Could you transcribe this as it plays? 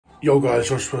Yo guys,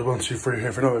 Joshua123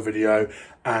 here for another video,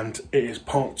 and it is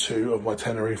part 2 of my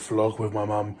Tenerife vlog with my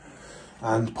mum.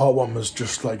 And part 1 was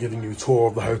just like giving you a tour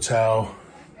of the hotel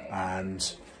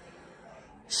and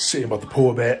sitting by the pool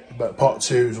a bit, but part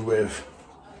 2 is with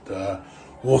the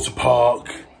water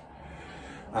park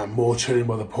and more chilling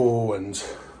by the pool and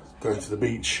going to the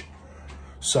beach.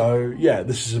 So yeah,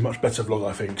 this is a much better vlog,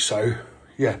 I think. So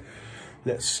yeah,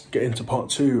 let's get into part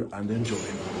 2 and enjoy.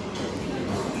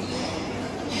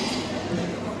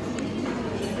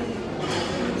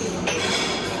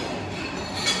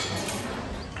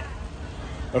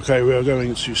 Okay, we are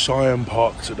going to Siam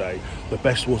Park today, the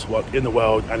best water park in the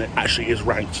world, and it actually is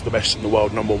ranked the best in the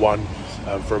world,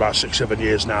 #1, for about 6-7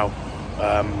 years now.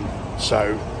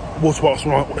 So water park's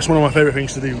it's one of my favourite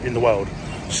things to do in the world.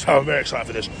 So I'm very excited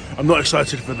for this. I'm not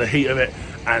excited for the heat of it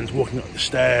and walking up the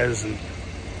stairs, and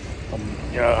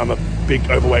you know, I'm a big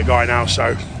overweight guy now,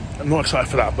 so I'm not excited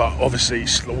for that. But obviously,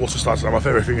 the water slides are my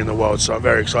favourite thing in the world, so I'm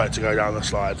very excited to go down the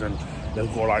slides. And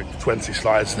they've got like 20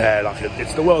 slides there. Like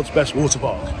it's the world's best water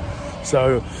park.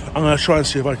 So I'm going to try and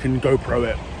see if I can GoPro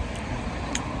it,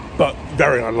 but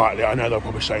very unlikely. I know they'll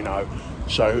probably say no,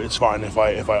 so it's fine if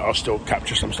I'll still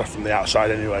capture some stuff from the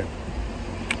outside anyway.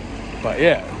 But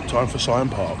yeah, time for Siam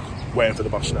Park. Waiting for the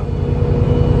bus now.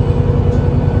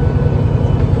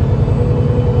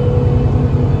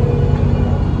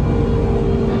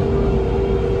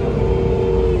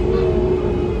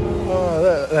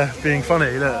 Oh, they're being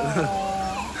funny. Look.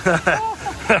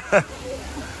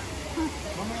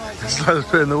 It's like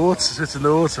putting the water, switching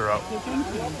the water up.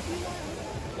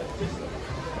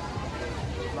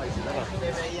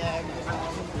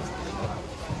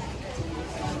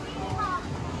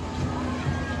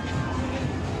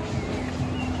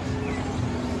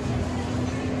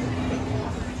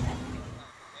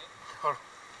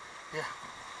 Yeah.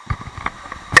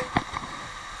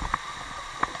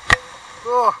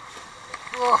 Oh.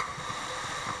 Oh.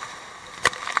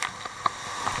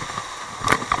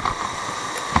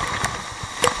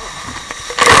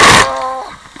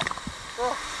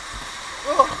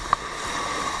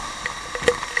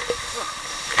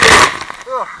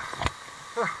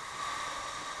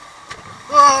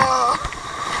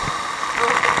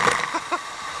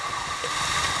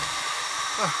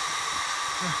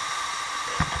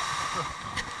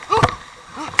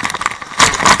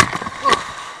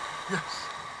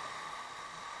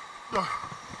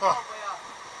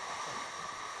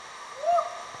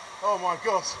 Oh my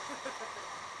God!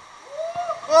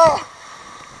 Oh!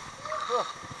 Oh!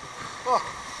 Oh!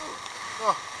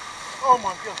 Oh! Oh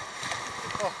my God!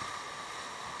 Oh!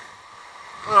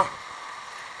 Oh!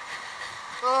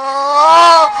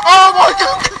 Oh my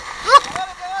God!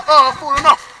 Oh, I've fallen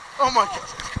off! Oh my God!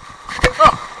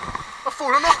 Oh! I've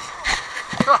fallen off!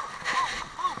 Oh!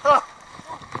 Oh!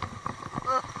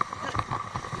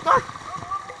 No!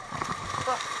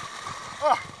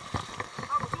 Oh!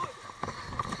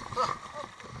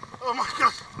 Oh my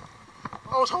God!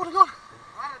 I was holding on.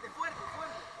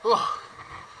 Oh,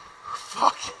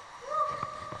 fuck.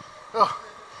 Oh,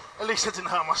 at least I didn't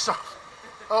hurt myself.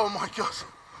 Oh my God.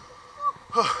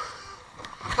 Oh,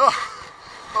 oh,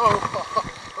 oh,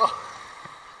 oh,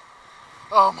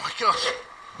 oh my gosh.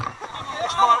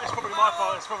 It's probably my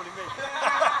fault, it's probably me.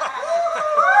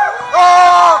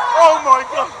 Oh, oh my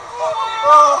God.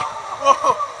 Oh, oh,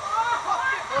 oh,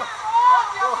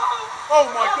 oh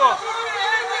my God.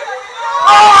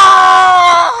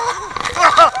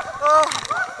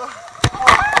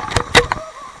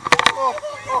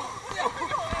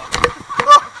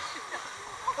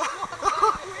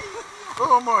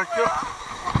 Oh my God.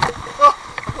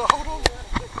 Hold on.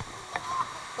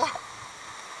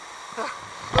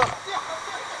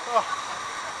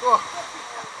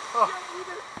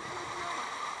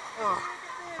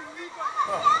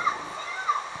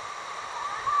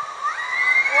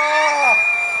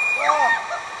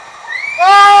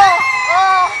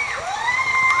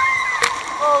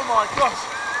 Oh my God.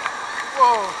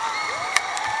 Whoa.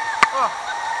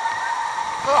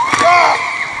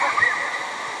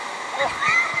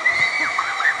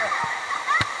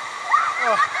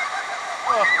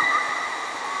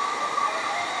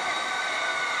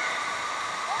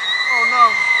 Oh no.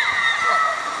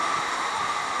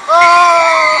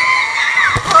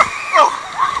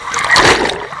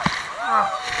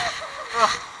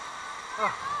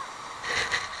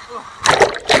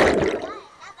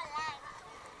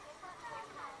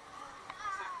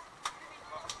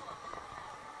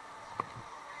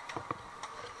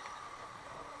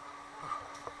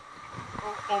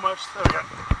 Almost. There we go.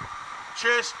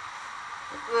 Cheers.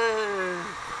 Hey,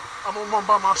 I'm on one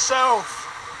by myself.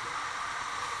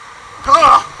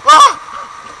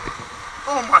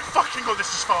 Oh my fuck. think of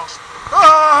this as fast.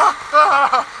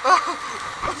 I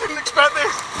didn't expect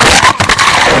this.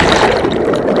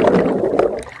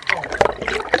 Oh.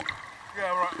 Yeah,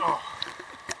 right. Oh.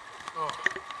 Oh.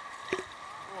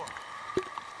 Oh.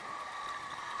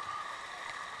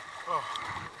 Oh.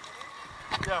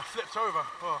 Yeah, I flipped over.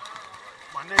 Oh.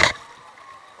 My knee.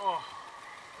 Oh.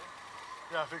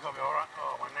 Yeah, I think I'll be alright.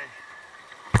 Oh, my knee.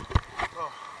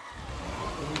 Oh.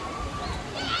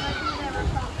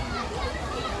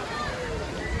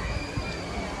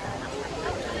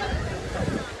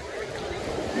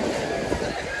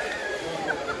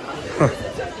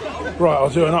 Right, I'll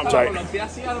do an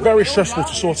update. Very stressful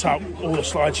to sort out all the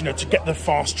slides, you know, to get the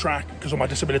fast track because of my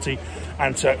disability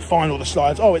and to find all the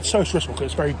slides. Oh, it's so stressful because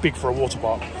it's very big for a water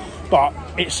park. But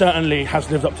it certainly has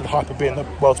lived up to the hype of being the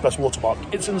world's best water park.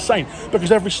 It's insane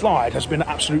because every slide has been an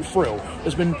absolute thrill.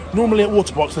 There's been, normally at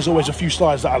water parks, there's always a few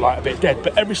slides that are like a bit dead,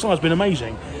 but every slide's been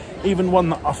amazing. Even one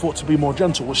that I thought to be more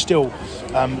gentle was still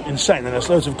insane. And there's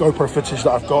loads of GoPro footage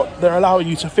that I've got. They're allowing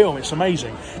you to film. It's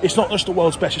amazing. It's not just the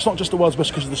world's best. It's not just the world's best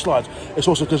because of the slides. It's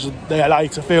also because they allow you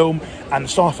to film, and the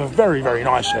staff are very, very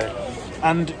nice here.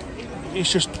 And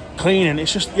it's just clean, and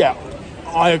it's just, yeah,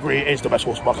 I agree it is the best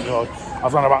water park in the world.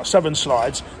 I've run about 7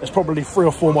 slides. There's probably 3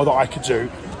 or 4 more that I could do,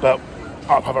 but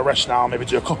I'll have a rest now, maybe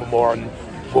do a couple more, and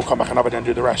we'll come back another day and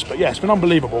do the rest. But yeah, it's been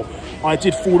unbelievable. I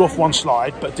did fall off one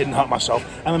slide, but didn't hurt myself.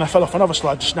 And then I fell off another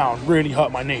slide just now and really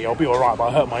hurt my knee. I'll be all right, but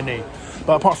I hurt my knee.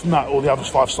 But apart from that, all the other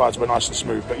 5 slides were nice and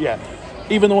smooth. But yeah,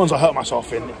 even the ones I hurt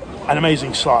myself in, an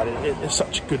amazing slide. It's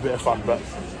such a good bit of fun. But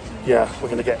yeah, we're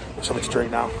going to get something to drink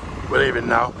now. We're leaving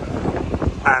now.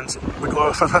 And we've got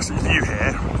a fantastic view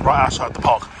here, right outside the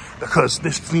park, because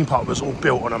this theme park was all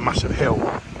built on a massive hill.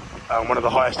 One of the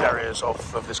highest areas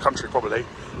of this country, probably,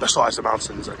 besides the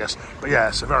mountains, I guess. But yeah,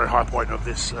 it's a very high point of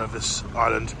this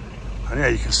island. And yeah,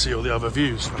 you can see all the other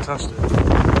views. Fantastic.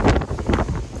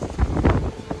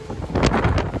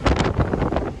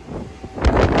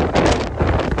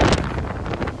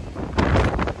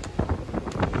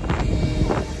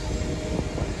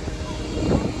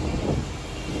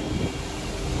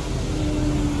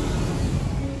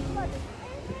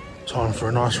 Time for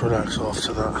a nice relax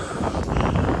after that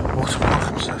water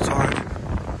park. I'm so tired.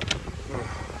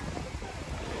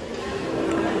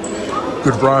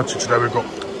 Good variety today. We've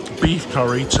got beef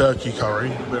curry, turkey curry,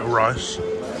 a bit of rice, a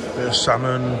bit of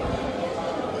salmon,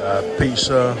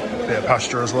 pizza, a bit of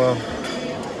pasta as well,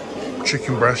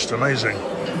 chicken breast, amazing.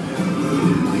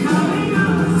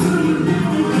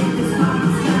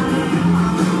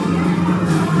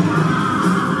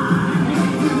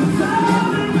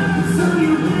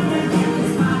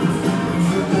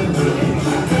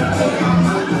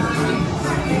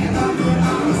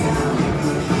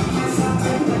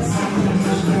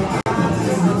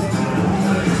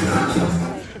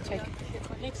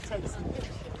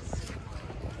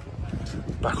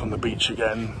 Back on the beach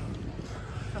again,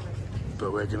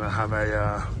 but we're gonna have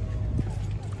a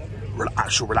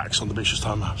actual relax on the beach this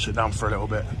time. Sit down for a little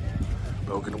bit,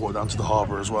 but we're gonna walk down to the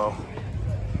harbour as well.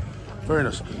 Very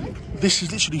nice. This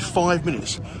is literally 5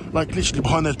 minutes. Like literally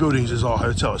behind those buildings is our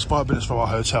hotel. It's 5 minutes from our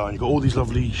hotel, and you've got all these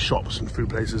lovely shops and food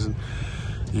places, and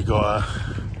you've got a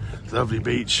lovely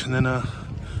beach, and then the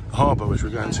harbour, which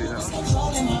we're going to now.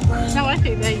 No, I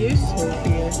think they're useful for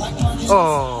you.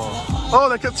 Oh,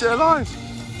 they kept it alive.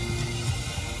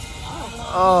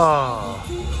 Oh.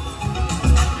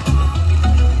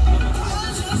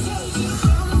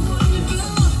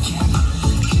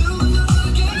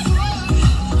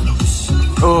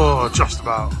 Oh, just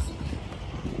about.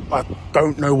 I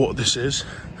don't know what this is,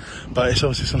 but it's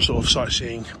obviously some sort of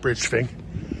sightseeing bridge thing.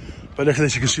 But look at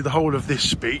this, you can see the whole of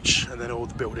this beach and then all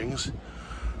the buildings.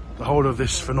 The whole of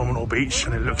this phenomenal beach,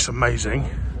 and it looks amazing.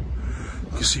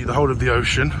 You can see the whole of the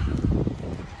ocean.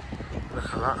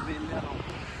 Look at that.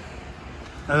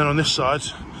 And then on this side,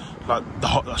 like the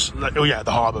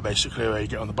harbour basically, where you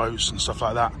get on the boats and stuff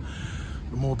like that.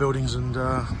 More buildings and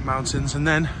mountains, and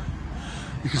then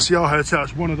you can see our hotel.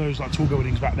 It's one of those like tall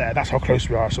buildings back there. That's how close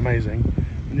we are. It's amazing.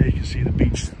 And there you can see the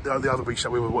beach, the other beach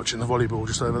that we were watching the volleyball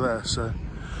just over there. So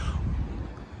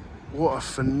what a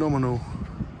phenomenal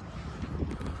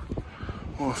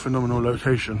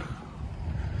location.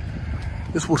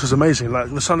 This water's amazing. Like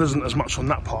the sun isn't as much on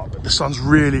that part, but the sun's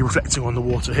really reflecting on the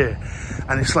water here.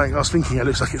 And it's like, I was thinking, it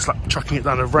looks like it's like chucking it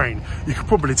down with rain. You can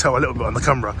probably tell a little bit on the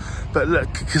camera, but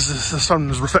look, because the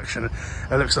sun's reflection,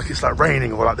 it looks like it's like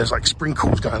raining, or like there's like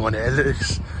sprinkles going on here.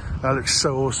 That looks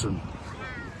so awesome.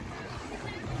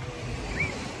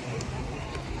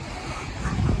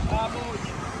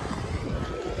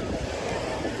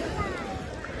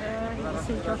 You can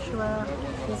see Joshua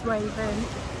is waving.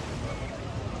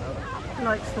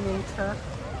 likes the water.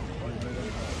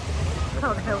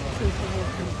 Can't help people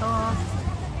walking past,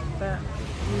 but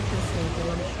you can see them,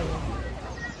 I'm sure.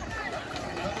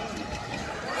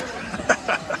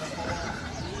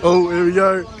 Oh, here we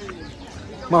go.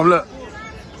 Mum, look.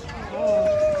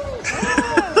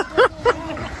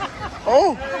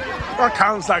 Oh, that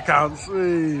counts, that counts.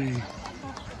 Whee.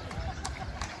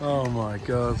 Oh my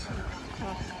God.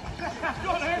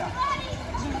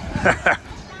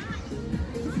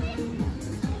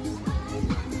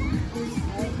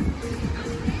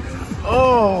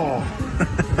 Oh.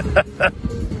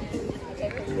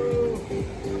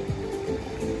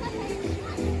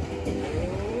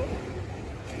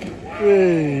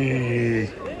 Whee.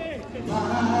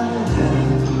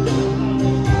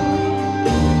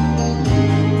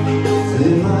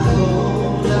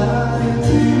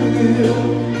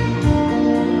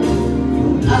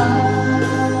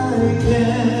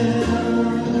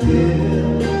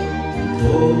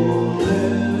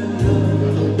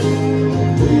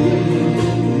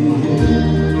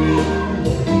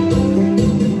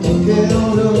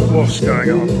 What's going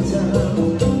on?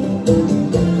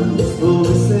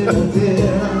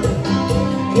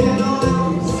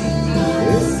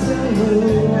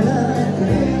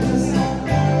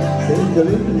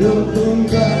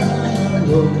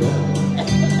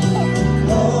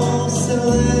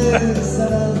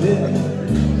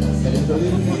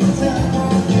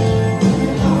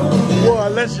 What a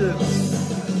legend!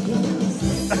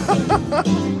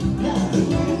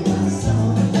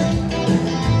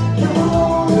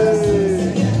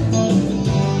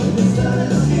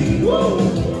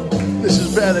 This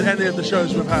is better than any of the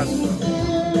shows we've had.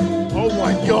 Oh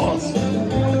my God!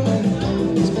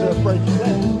 It's gonna break his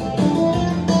head.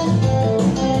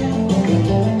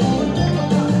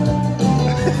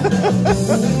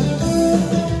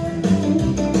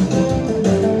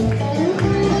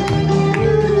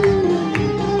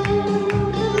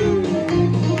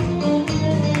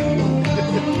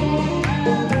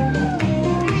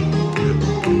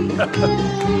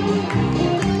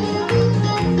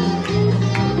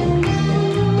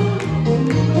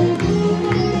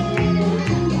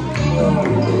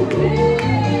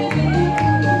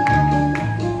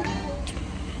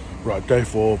 Right, day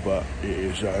 4, but it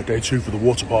is day 2 for the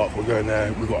water park. We're going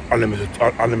there. We've got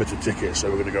unlimited tickets, so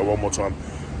we're going to go one more time.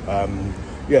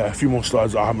 Yeah, a few more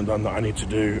slides that I haven't done that I need to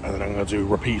do, and then I'm going to do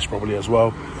repeats probably as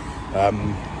well.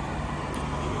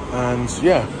 And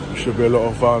yeah, it should be a lot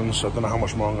of fun. So I don't know how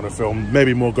much more I'm going to film.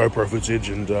 Maybe more GoPro footage,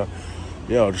 and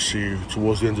yeah, I'll just see you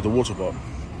towards the end of the water park.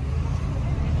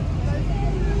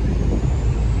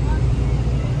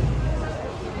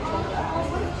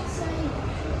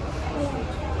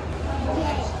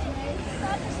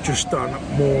 Just done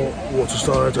more water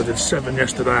slides. I did 7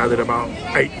 yesterday. I did about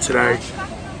 8 today.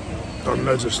 Done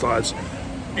loads of slides.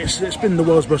 It's been the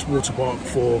world's best water park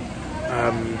for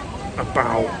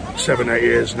about 7-8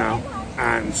 years now,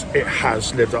 and it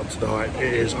has lived up to the hype.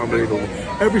 It is unbelievable.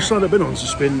 Every slide I've been on has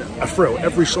just been a thrill.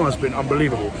 Every slide's been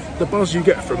unbelievable. The buzz you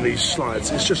get from these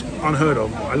slides, it's just unheard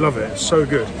of. I love it. It's so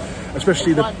good.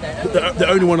 Especially the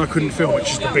only one I couldn't film, which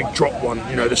is the big drop one,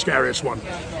 you know, the scariest one.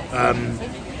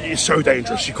 It's so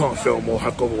dangerous, you can't film or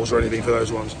have goggles or anything for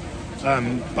those ones.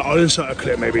 But I'll insert a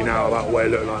clip maybe now about what it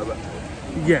looked like. But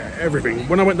yeah, everything.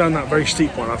 When I went down that very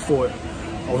steep one, I thought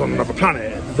I was on another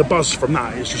planet. The buzz from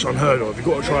that is just unheard of. You've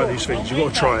got to try these things. You've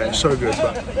got to try it. It's so good.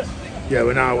 But yeah,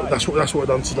 that's what we've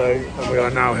done today, and we are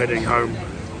now heading home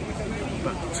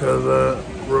back to the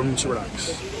room to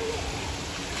relax.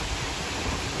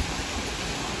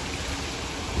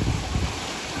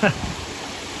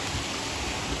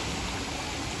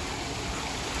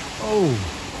 Oh,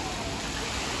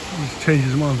 he's changed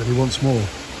his mind and he wants more.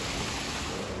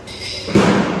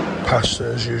 Pasta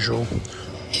as usual,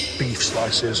 beef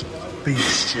slices, beef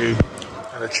stew,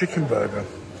 and a chicken burger.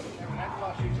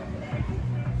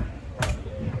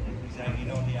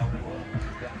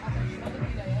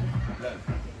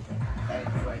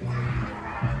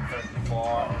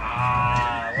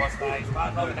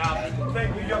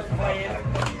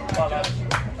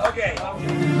 Okay.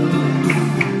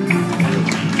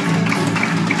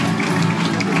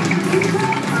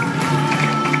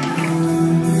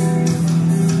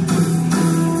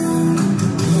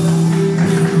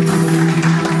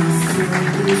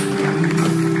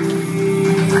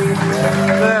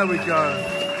 There we go.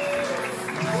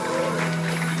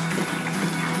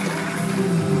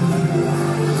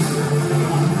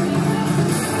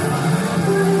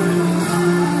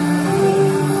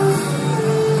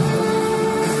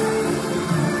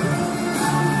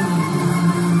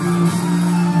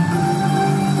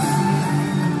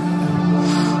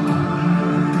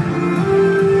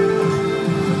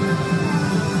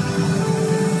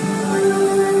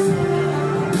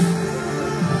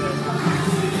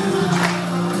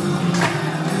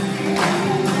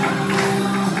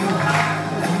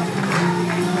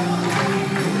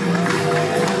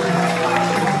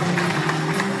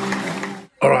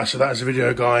 Alright, so that's the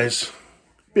video, guys.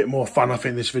 Bit more fun, I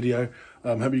think, this video.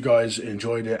 Hope you guys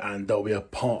enjoyed it, and there'll be a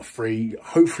part 3.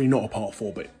 Hopefully not a part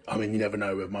 4, but I mean, you never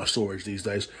know with my storage these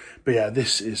days. But yeah,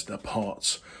 this is the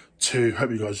part 2.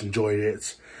 Hope you guys enjoyed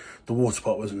it. The water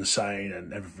park was insane,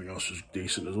 and everything else was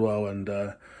decent as well. And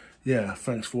yeah,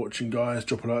 thanks for watching, guys.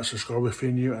 Drop a like, subscribe if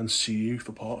you're new, and see you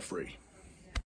for part 3.